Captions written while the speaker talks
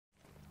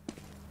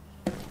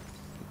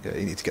Yeah,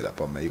 you need to get that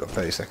bomb, mate. You've got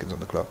 30 seconds on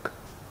the clock.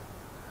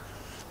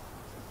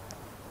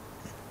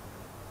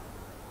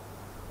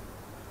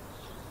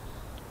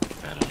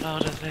 Better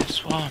load of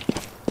this one.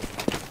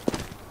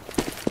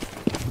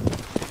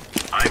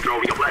 I'm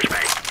throwing a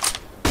flashbang.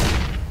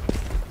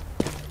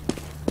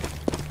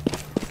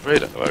 Really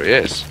don't know where he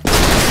is.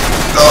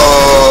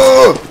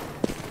 Oh!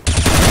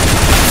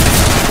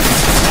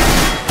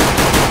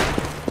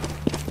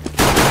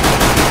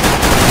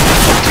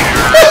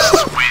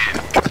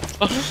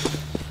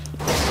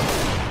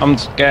 I'm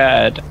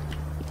scared.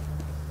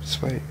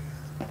 Just wait.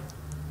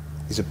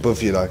 He's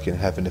above you, like in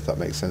heaven, if that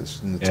makes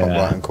sense, in the top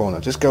Yeah. right hand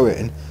corner. Just go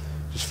in,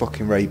 just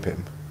fucking rape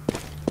him.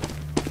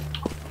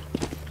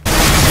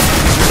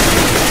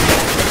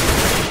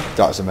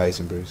 That's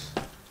amazing, Bruce.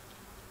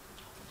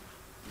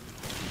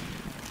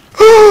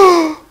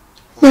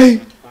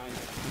 Mate!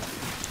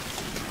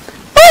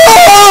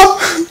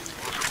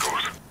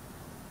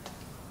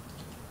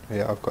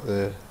 Yeah, I've got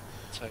the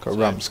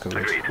ramps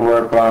covered.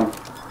 Work on.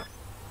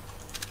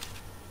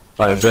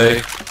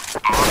 5A.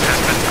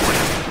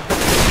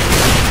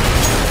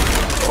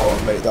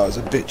 Oh mate, that was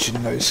a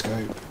bitchin' no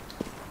scope.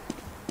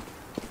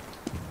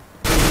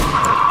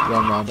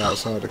 Run round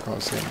outside, I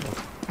can't see him.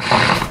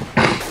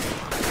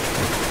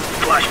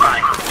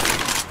 Flashbang.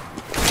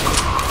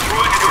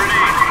 Throwing a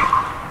grenade.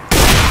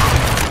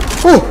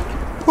 Oh!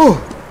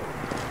 Oh!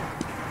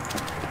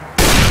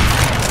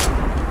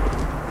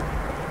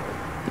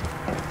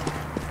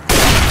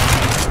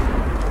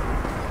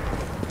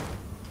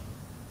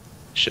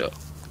 Sure.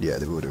 Yeah,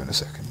 they will do in a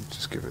second.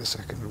 Just give it a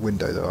second.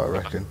 Window though, I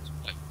reckon.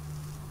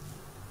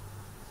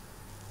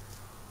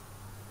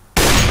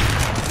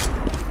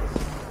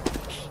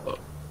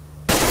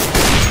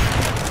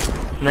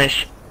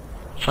 Nice.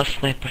 Fast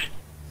sniper.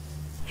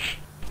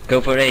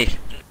 Go for A.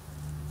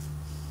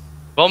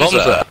 Bombs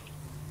there.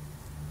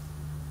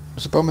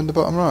 Was the bomb in the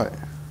bottom right?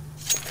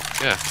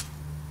 Yeah.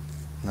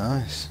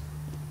 Nice.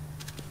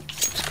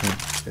 Just come.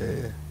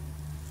 Yeah.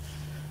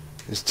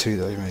 There's two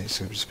though, mate,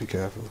 so just be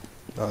careful.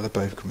 Oh, they're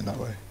both coming that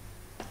way.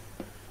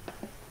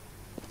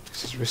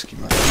 This is risky,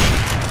 man.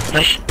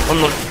 Nice. One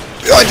more.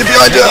 Behind you,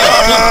 behind you!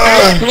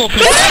 No,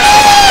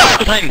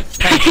 time.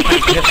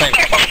 You have time.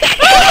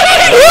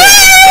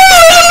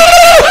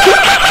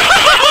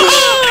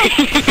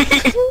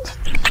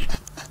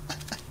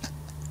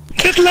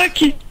 Get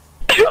lucky.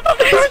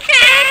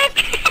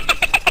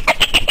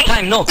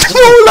 Time, no.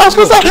 Oh, that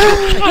was that!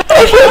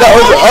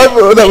 I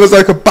thought that was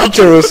like a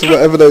badger or some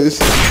whatever those.